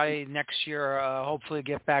 everybody, next year, hopefully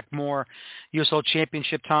get back more USL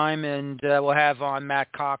Championship time, and we'll have on Matt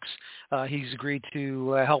Cox. He's agreed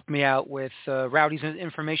to help me out with Rowdy's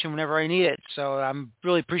information whenever I need it. So I'm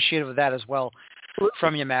really appreciative of that as well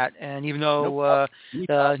from you, Matt. And even though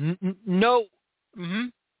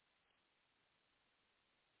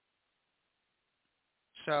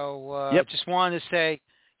just wanted to say,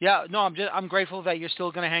 yeah, no, I'm grateful that you're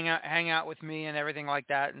still going to hang out with me and everything like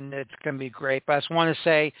that, and it's going to be great. But I just want to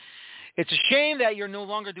say, it's a shame that you're no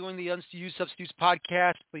longer doing the Unused Substitutes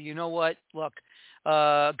podcast. But you know what? Look,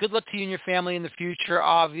 good luck to you and your family in the future.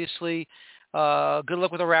 Obviously, good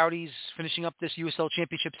luck with the Rowdies finishing up this USL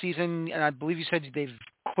Championship season, and I believe you said they've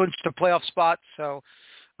clinched a playoff spot. So,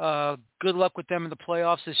 good luck with them in the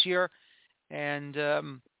playoffs this year, and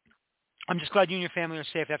I'm just glad you and your family are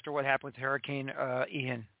safe after what happened with Hurricane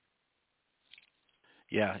Ian.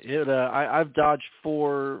 Yeah, I've dodged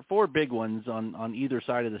four big ones on either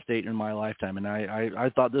side of the state in my lifetime, and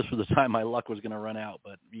I thought this was the time my luck was going to run out.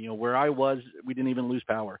 But where I was, we didn't even lose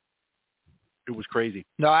power. It was crazy.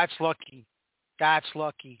 No, that's lucky. That's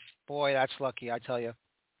lucky. Boy, that's lucky, I tell you.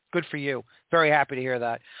 Good for you. Very happy to hear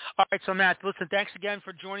that. All right, so Matt, listen, thanks again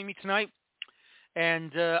for joining me tonight,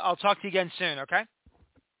 and I'll talk to you again soon, okay?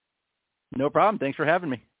 No problem. Thanks for having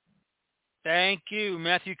me. Thank you,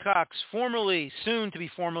 Matthew Cox, soon to be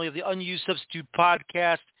formerly of the Unused Substitute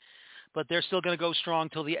podcast, but they're still going to go strong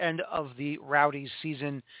till the end of the Rowdies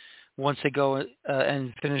season once they go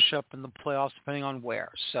and finish up in the playoffs, depending on where.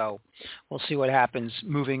 So we'll see what happens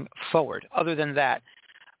moving forward. Other than that,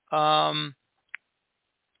 now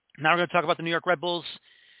we're going to talk about the New York Red Bulls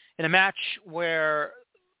in a match where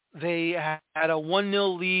they had a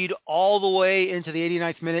 1-0 lead all the way into the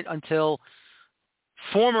 89th minute until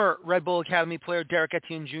former Red Bull Academy player Derek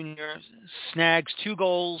Etienne Jr. snags 2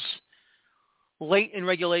 goals late in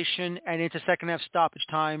regulation and into second half stoppage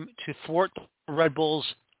time to thwart the Red Bulls'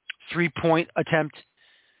 3-point attempt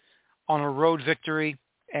on a road victory.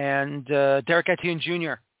 And Derek Etienne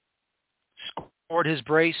Jr. scored his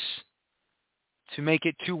brace to make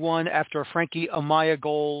it 2-1 after a Frankie Amaya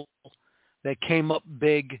goal that came up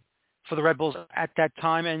big for the Red Bulls at that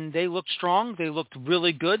time, and they looked strong. They looked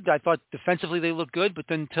really good. I thought defensively they looked good, but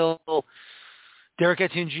then until Derek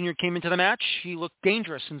Etienne Jr. came into the match, he looked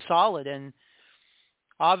dangerous and solid, and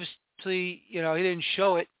obviously, he didn't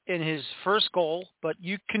show it in his first goal, but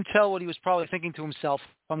you can tell what he was probably thinking to himself.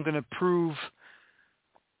 I'm going to prove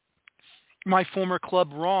my former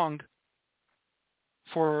club wrong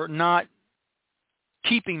for not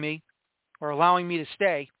keeping me or allowing me to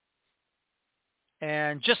stay.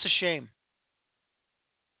 And just a shame,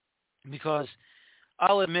 because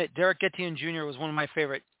I'll admit Derek Etienne Jr. was one of my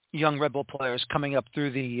favorite young Red Bull players coming up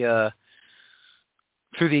through the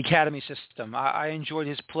academy system. I enjoyed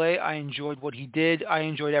his play. I enjoyed what he did. I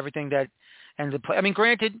enjoyed everything that ended the play. I mean,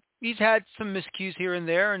 granted, he's had some miscues here and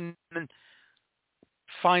there, and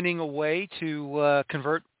finding a way to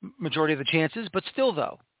convert majority of the chances. But still,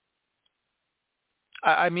 though,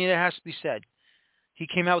 I mean, it has to be said. He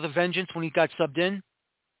came out with a vengeance when he got subbed in.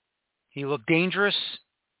 He looked dangerous.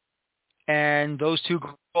 And those 2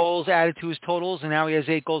 goals added to his totals, and now he has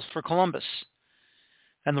 8 goals for Columbus.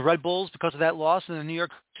 And the Red Bulls, because of that loss and the New York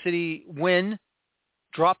City win,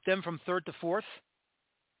 dropped them from 3rd to 4th.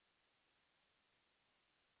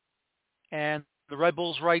 And the Red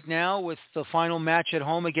Bulls right now, with the final match at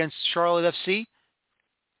home against Charlotte FC,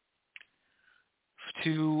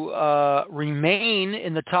 to remain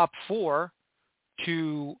in the top 4,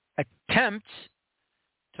 to attempt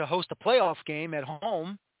to host a playoff game at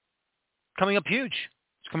home, coming up huge.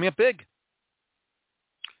 It's coming up big.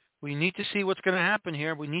 We need to see what's going to happen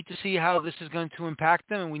here. We need to see how this is going to impact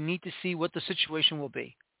them, and we need to see what the situation will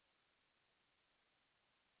be.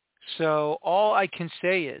 So all I can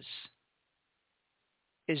say is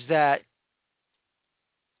that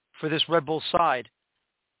for this Red Bull side,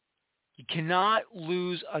 you cannot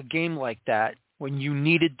lose a game like that when you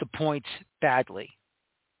needed the points badly.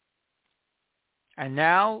 And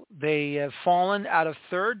now they have fallen out of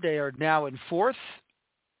 3rd. They are now in 4th.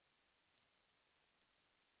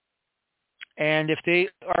 And if they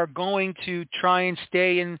are going to try and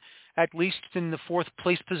stay in at least in the 4th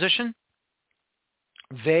place position,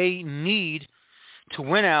 they need to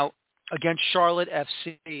win out against Charlotte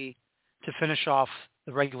FC to finish off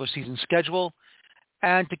the regular season schedule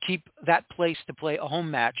and to keep that place to play a home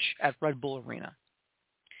match at Red Bull Arena.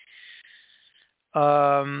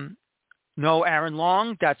 No Aaron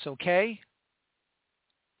Long, that's okay.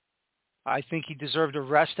 I think he deserved a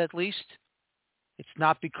rest at least. It's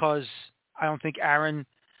not because I don't think Aaron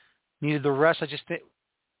needed the rest. I just think,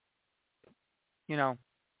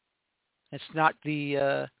 It's not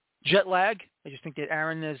the jet lag. I just think that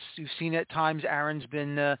Aaron, as you've seen at times, Aaron's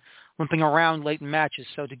been limping around late in matches.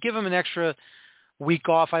 So to give him an extra week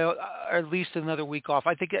off, or at least another week off,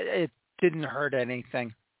 I think it didn't hurt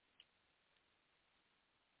anything.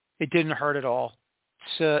 It didn't hurt at all.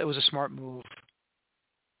 It was a smart move.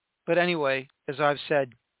 But anyway, as I've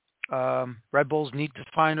said, Red Bulls need to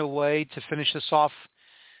find a way to finish this off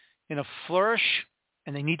in a flourish,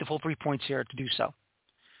 and they need the full 3 points here to do so.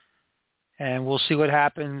 And we'll see what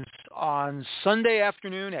happens on Sunday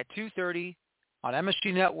afternoon at 2:30 on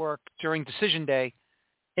MSG Network during Decision Day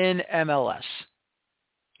in MLS.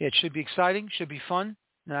 It should be exciting, should be fun,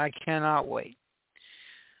 and I cannot wait.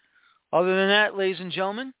 Other than that, ladies and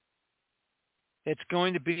gentlemen, it's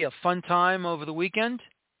going to be a fun time over the weekend,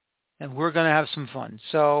 and we're going to have some fun.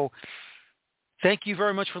 So thank you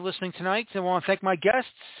very much for listening tonight. I want to thank my guests,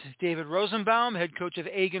 David Rosenbaum, head coach of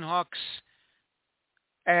Aiken Hawks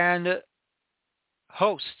and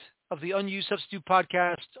host of the Unused Substitute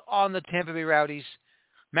podcast on the Tampa Bay Rowdies,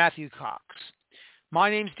 Matthew Cox. My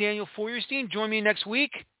name's Daniel Feuerstein. Join me next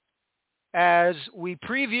week as we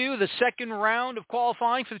preview the second round of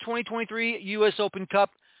qualifying for the 2023 U.S. Open Cup.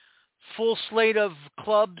 Full slate of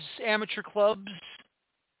clubs, amateur clubs,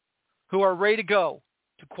 who are ready to go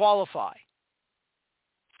to qualify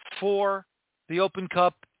for the Open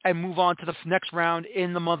Cup and move on to the next round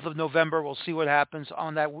in the month of November. We'll see what happens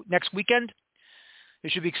on that next weekend.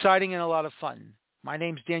 It should be exciting and a lot of fun. My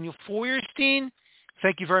name's Daniel Feuerstein.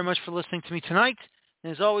 Thank you very much for listening to me tonight.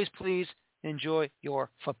 And as always, please enjoy your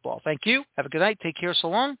football. Thank you. Have a good night. Take care. So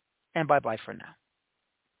long. And bye-bye for now.